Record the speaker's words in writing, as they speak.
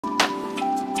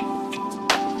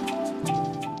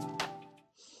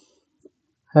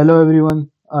Hello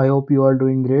everyone, I hope you are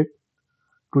doing great.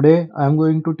 Today I am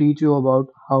going to teach you about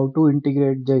how to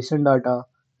integrate JSON data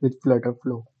with Flutter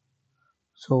Flow.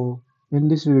 So in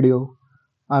this video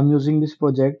I am using this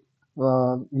project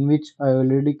in which I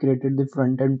already created the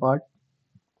front end part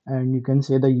and you can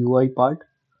say the UI part,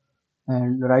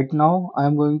 and right now I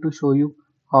am going to show you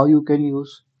how you can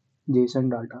use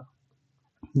JSON data.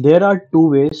 There are two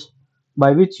ways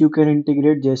by which you can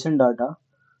integrate JSON data.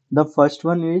 The first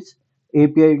one is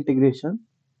API integration,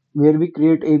 where we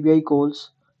create API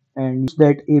calls and use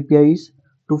that APIs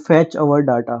to fetch our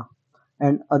data,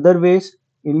 and other ways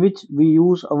in which we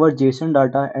use our JSON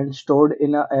data and stored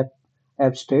in a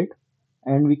app state,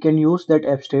 and we can use that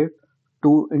app state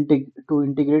to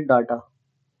integrate data,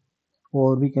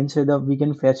 or we can say that we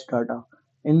can fetch data.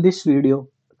 In this video,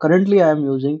 currently I am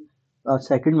using a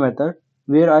second method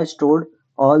where I stored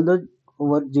all the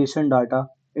our JSON data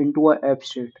into a app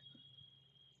state.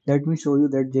 Let me show you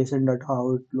that JSON data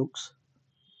how it looks.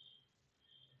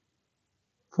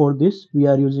 For this, we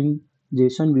are using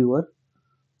JSON viewer.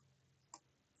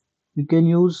 You can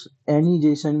use any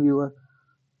JSON viewer.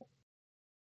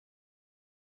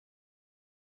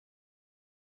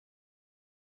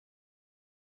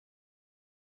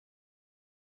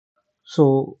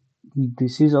 So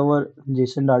this is our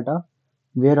JSON data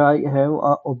where I have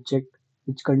a object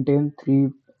which contains three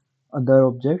other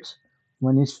objects.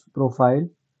 One is profile,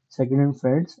 second is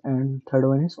friends, and third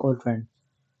one is all friends.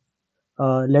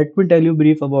 Let me tell you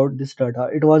brief about this data.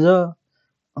 It was a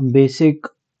basic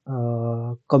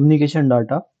communication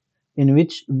data in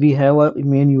which we have our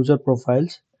main user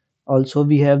profiles. Also,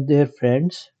 we have their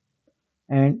friends,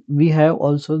 and we have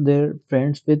also their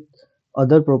friends with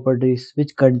other properties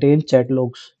which contain chat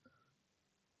logs.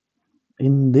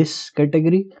 In this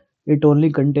category, it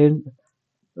only contains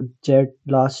chat,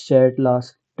 last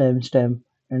timestamp,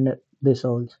 and this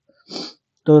all.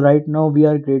 So right now we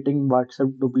are creating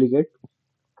WhatsApp duplicate,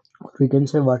 or we can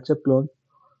say WhatsApp clone.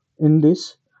 In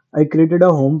this, I created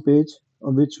a home page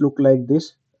which look like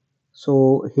this.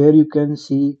 So here you can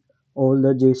see all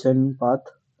the JSON path.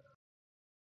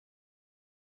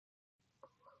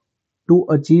 To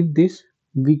achieve this,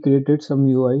 we created some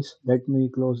UIs. Let me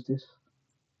close this.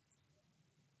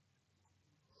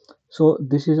 So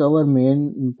this is our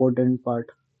main important part.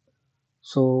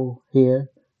 So here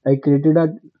I created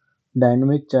a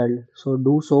dynamic child. So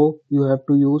do so you have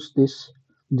to use this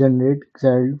generate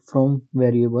child from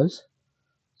variables.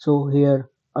 So here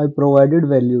I provided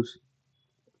values.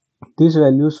 These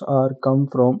values are come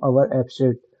from our app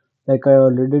state. Like I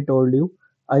already told you,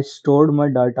 I stored my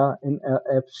data in a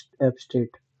app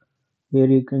state. Here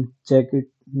you can check it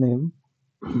name.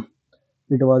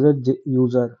 It was a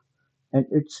user and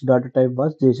its data type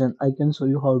was JSON. I can show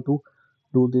you how to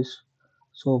do this.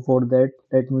 So for that,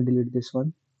 let me delete this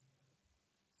one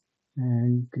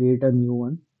and create a new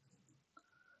one.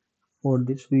 For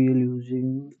this, we will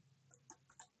using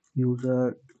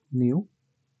user new,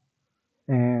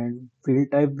 and field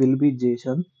type will be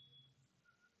JSON,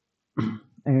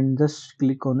 and just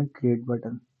click on a create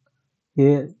button.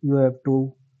 Here you have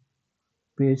to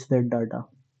paste that data.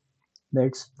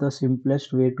 That's the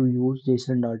simplest way to use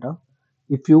JSON data.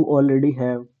 If you already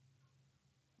have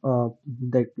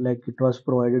that, like it was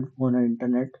provided on the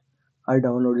internet, I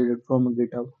downloaded it from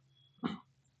GitHub.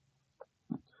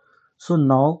 So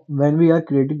now when we are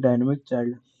creating dynamic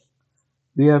child,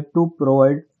 we have to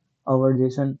provide our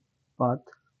JSON path.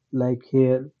 Like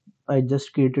here, I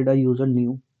just created a user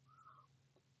new.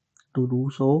 To do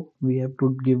so, we have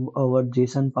to give our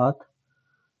JSON path,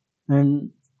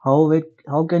 and how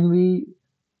can we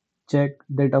check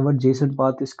that our JSON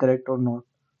path is correct or not,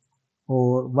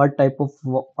 or what type of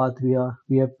path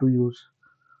we have to use.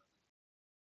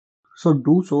 So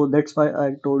do so. That's why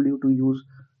I told you to use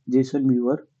JSON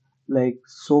viewer. Like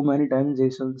so many times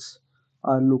JSONs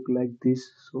are look like this,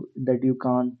 so that you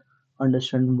can't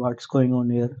understand what's going on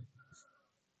here.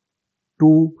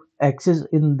 To access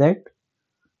in that,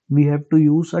 we have to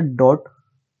use a dot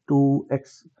to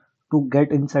to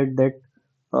get inside that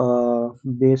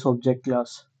base object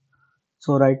class.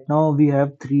 So right now we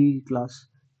have three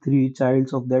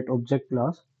childs of that object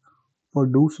class. For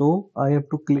do so, I have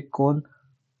to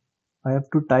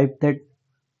type that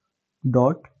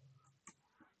dot,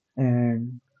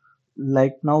 and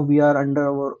like now we are under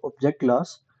our object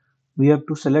class, we have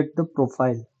to select the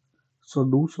profile. So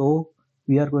do so,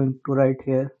 we are going to write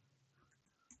here,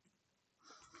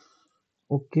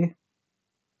 okay,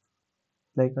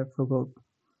 like I forgot,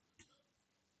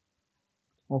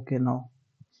 okay now.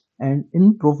 And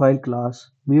in profile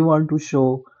class, we want to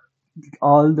show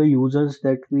all the users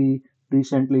that we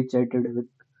recently chatted with.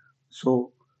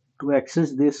 So to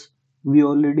access this, we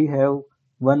already have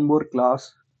one more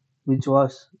class, which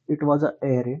was it was an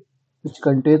array which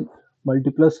contained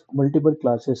multiple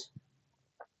classes.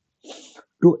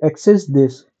 To access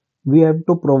this, we have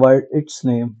to provide its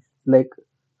name. Like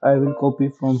I will copy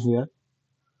from here.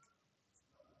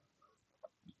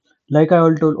 Like I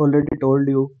already told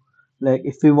you, like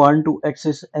if we want to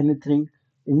access anything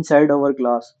inside our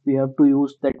class, we have to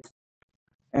use that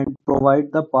and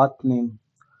provide the path name.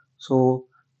 So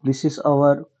this is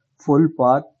our full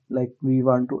path. Like we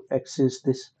want to access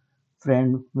this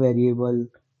friend variable,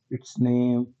 its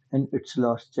name and its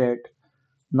last chat.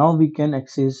 Now we can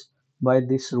access by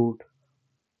this route.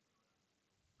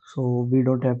 So we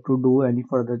don't have to do any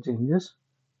further changes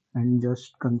and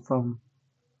just confirm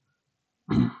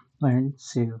and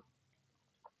save.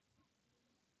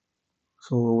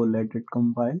 So let it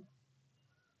compile.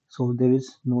 So there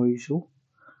is no issue.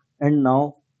 And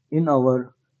now in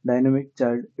our dynamic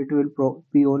child,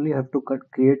 we only have to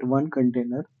create one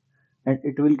container and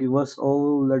it will give us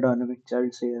all the dynamic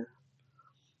childs here.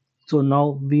 So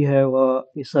now we have a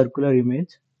circular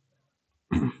image.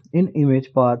 In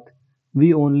image path, we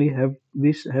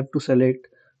have to select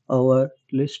our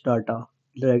list data.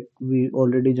 Like we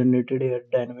already generated a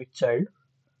dynamic child,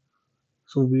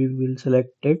 so we will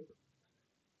select it,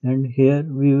 and here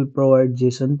we will provide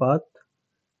JSON path,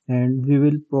 and we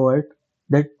will provide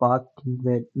that path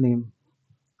name.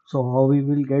 So how we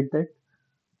will get that?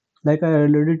 Like I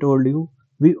already told you,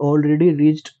 we already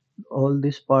reached all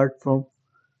this part from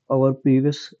our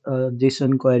previous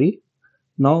JSON query.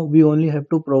 Now we only have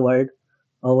to provide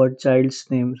our child's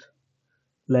names.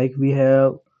 Like we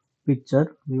have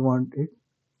picture, we want it.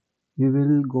 We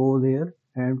will go there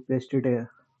and paste it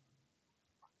here.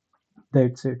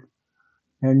 That's it.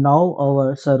 And now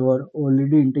our server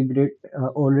already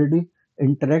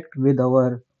interact with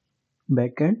our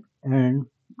backend and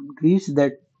reach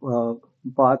that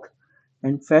path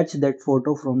and fetch that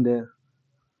photo from there.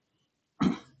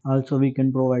 Also, we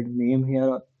can provide name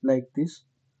here like this.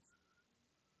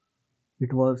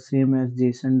 It was same as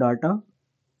JSON data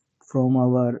from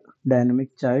our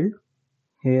dynamic child.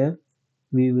 Here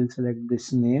we will select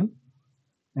this name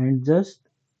and just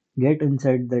get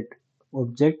inside that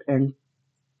object and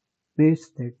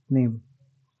paste that name.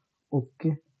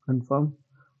 Okay, confirm.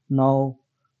 Now,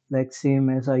 like same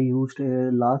as I used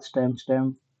last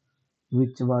timestamp,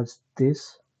 which was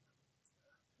this,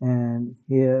 and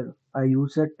here I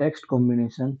use a text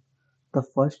combination. The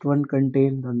first one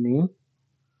contain the name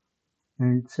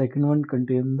and second one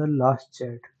contain the last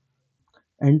chat.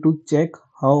 And to check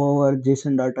how our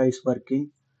JSON data is working,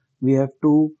 we have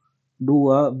to do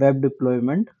a web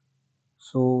deployment.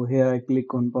 So here I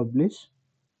click on publish.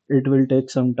 It will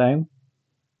take some time.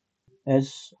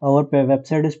 As our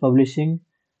website is publishing,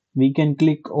 we can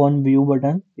click on view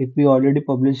button if we already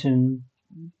published in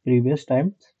previous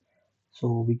times.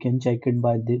 So we can check it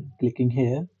by clicking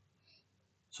here.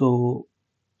 So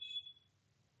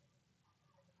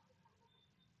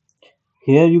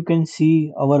here you can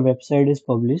see our website is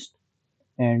published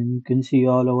and you can see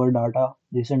all our data,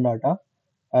 JSON data.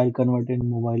 I'll convert in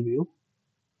mobile view.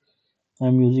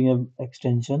 I'm using an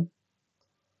extension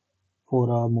for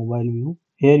a mobile view.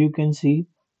 Here you can see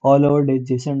all our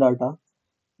JSON data,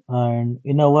 and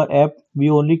in our app we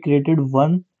only created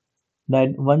one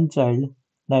child,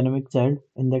 dynamic child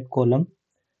in that column,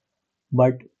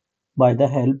 but by the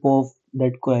help of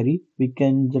that query we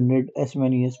can generate as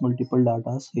many as multiple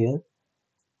datas here.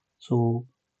 So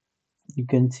you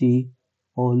can see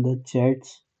all the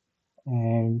chats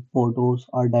and photos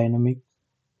are dynamic,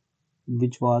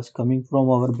 which was coming from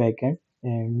our backend,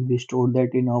 and we stored that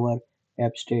in our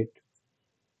app state.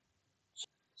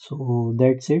 So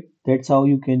that's it. That's how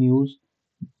you can use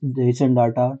JSON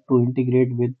data to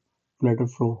integrate with Flutter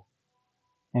Pro.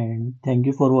 And thank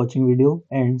you for watching video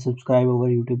and subscribe our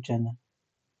YouTube channel.